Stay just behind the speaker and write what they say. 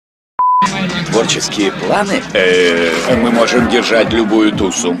Творческие планы? Мы можем держать любую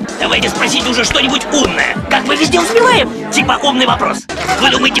тусу. Давайте спросить уже что-нибудь умное. Как мы везде успеваем? Типа умный вопрос.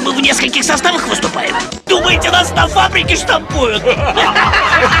 Вы думаете, мы в нескольких составах выступаем? Думаете, нас на фабрике штампуют?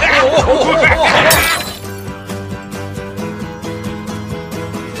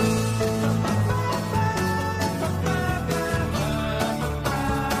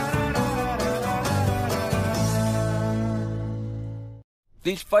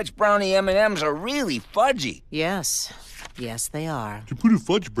 These fudge brownie M&Ms are really fudgy. Yes. Yes, they are. To put a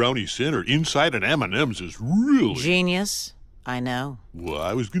fudge brownie center inside an M&M's is really... Genius. I know. Well,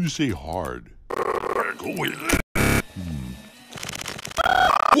 I was going to say hard. Go with it.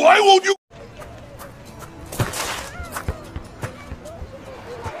 Why won't you...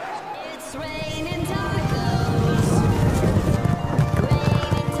 It's raining tacos.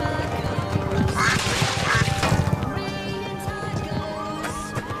 Raining tacos. Raining tacos.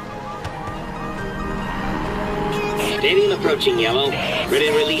 Stadium approaching, Yellow. Ready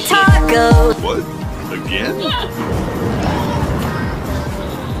to release. Tacos. What? Again?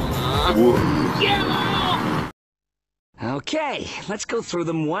 Yellow! Okay, let's go through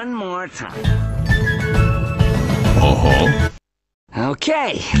them one more time. Uh-huh.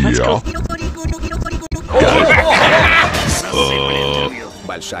 Okay, let's go.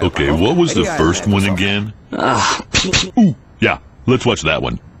 Okay, what was the first one again? Ooh, yeah, let's watch that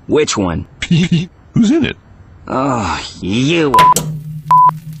one. Which one? Who's in it? Oh, you.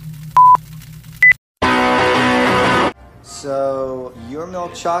 So, your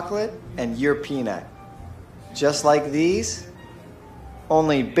milk chocolate and your peanut. Just like these?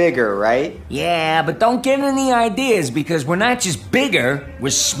 Only bigger, right? Yeah, but don't get any ideas because we're not just bigger, we're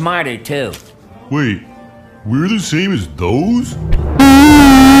smarter too. Wait, we're the same as those?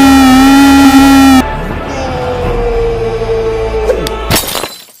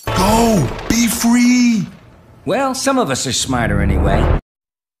 Go! Be free! Well, some of us are smarter anyway.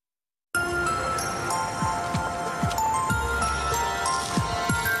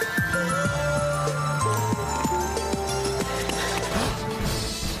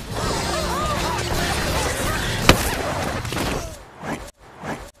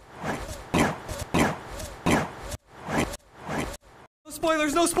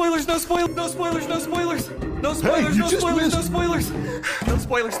 Spoilers, no spoilers, no spoilers, no spoilers, no spoilers. No spoilers, no spoilers, no spoilers. No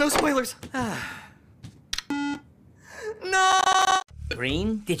spoilers, no spoilers. No!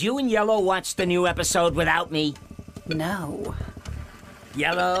 Green, did you and Yellow watch the new episode without me? No.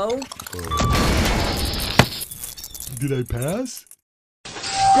 Yellow? Did I pass?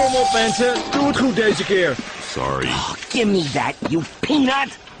 Kom op mensen, doe het goed deze keer. Sorry. Oh, give me that, you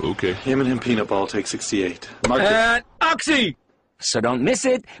peanut! Okay. M&M peanut ball take 68. Mark it. En actie! So don't miss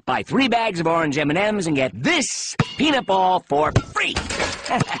it. Buy 3 bags of orange M&Ms and get this peanut ball for free.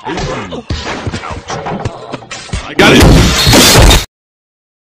 I got it!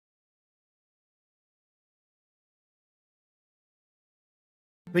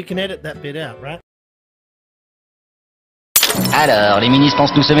 We can edit that bit out, right? Alors, les ministres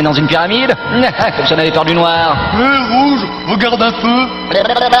pensent nous semer dans une pyramide? Comme si on avait peur du noir. Rouge, regarde un peu.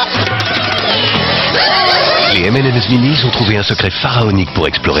 Les M&M's Minis ont trouvé un secret pharaonique pour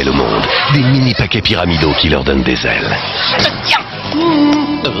explorer le monde. Des mini paquets pyramidaux qui leur donnent des ailes. Tiens.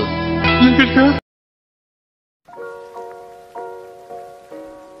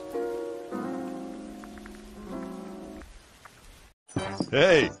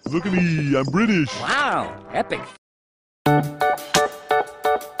 Hey, look at me, I'm British. Wow, epic.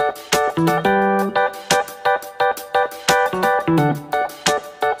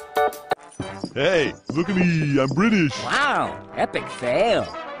 Hey, look at me, I'm British. Wow, epic fail.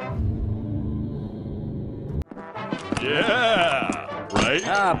 Yeah, right?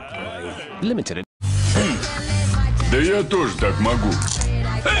 Oh, boy. Limited. Да я тоже так могу.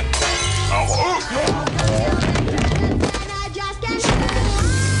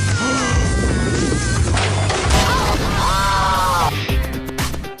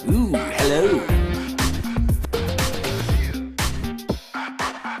 Ooh, hello.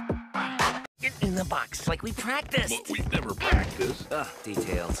 Get in the box like we practiced. But we've never practiced. Ugh,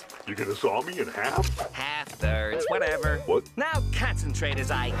 details. You're gonna saw me in half? Half, thirds, whatever. What? Now concentrate as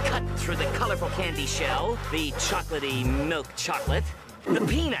I cut through the colorful candy shell, the chocolatey milk chocolate, the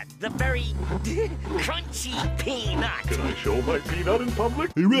peanut, the very crunchy peanut. Can I show my peanut in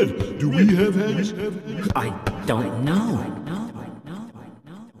public? Hey, Red, do we have haggis? I don't know.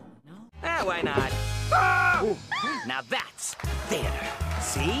 Why not? Now that's theater.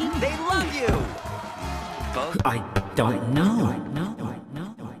 See? They love you. Both. I don't know.